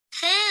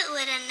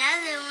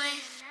another one.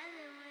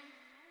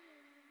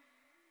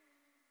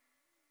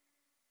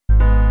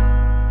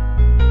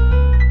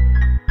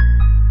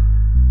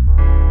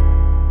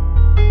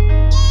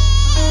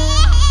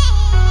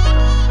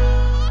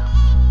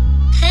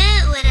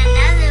 Hood with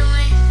another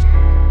one.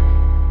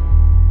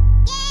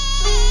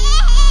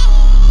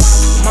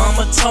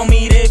 Mama told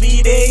me there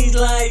be days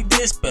like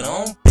this, but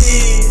I'm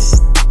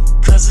pissed,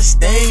 cause it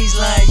stays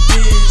like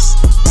this.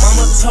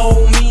 Mama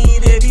told me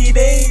there be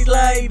days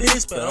like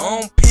this, but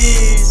I'm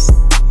pissed,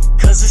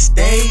 cause it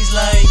stays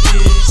like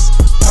this.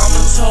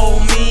 Mama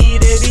told me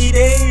there be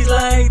days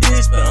like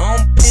this, but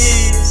I'm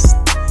pissed,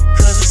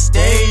 cause it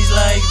stays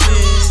like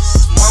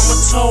this. Mama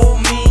told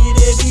me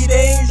there be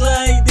days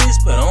like this,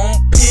 but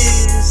I'm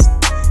pissed,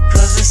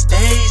 cause it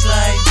stays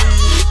like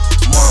this.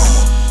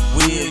 Mama,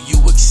 will you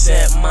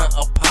accept my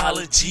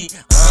apology?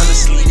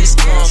 Honestly, this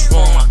comes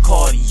from my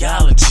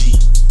cardiology.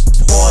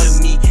 Part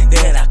of me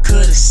that I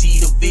couldn't see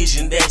the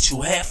vision that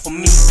you had for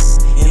me,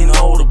 and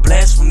all the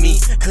blasphemy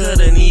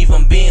couldn't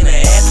even been an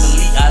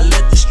athlete. I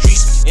let the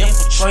streets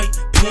infiltrate,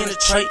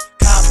 penetrate,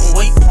 cop and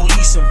wait,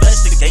 police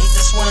investigate.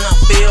 That's when I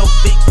fell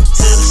victim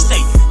to the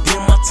state. Did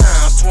my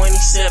time,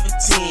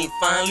 2017,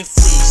 finally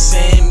free.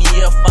 Send me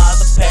a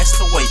father passed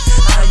away.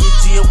 How you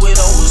deal with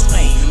all this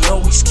pain?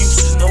 No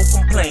excuses, no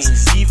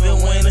complaints.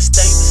 Even when it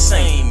stayed the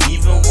same,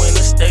 even when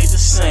it stayed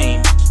the same.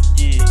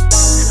 Yeah.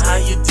 How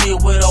you deal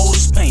with all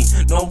this pain?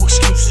 No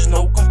excuses,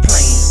 no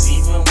complaints.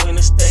 Even when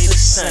it stay the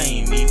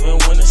same, even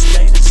when it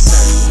stay the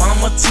same.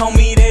 Mama told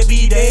me there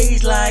be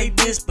days like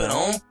this, but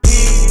I'm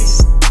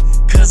pissed,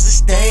 cause it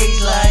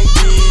stays like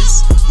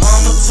this.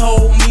 Mama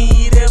told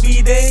me there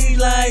be days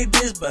like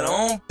this, but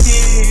I'm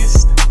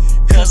pissed,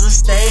 cause it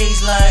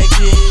stays like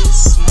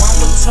this.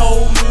 Mama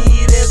told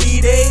me there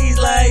be days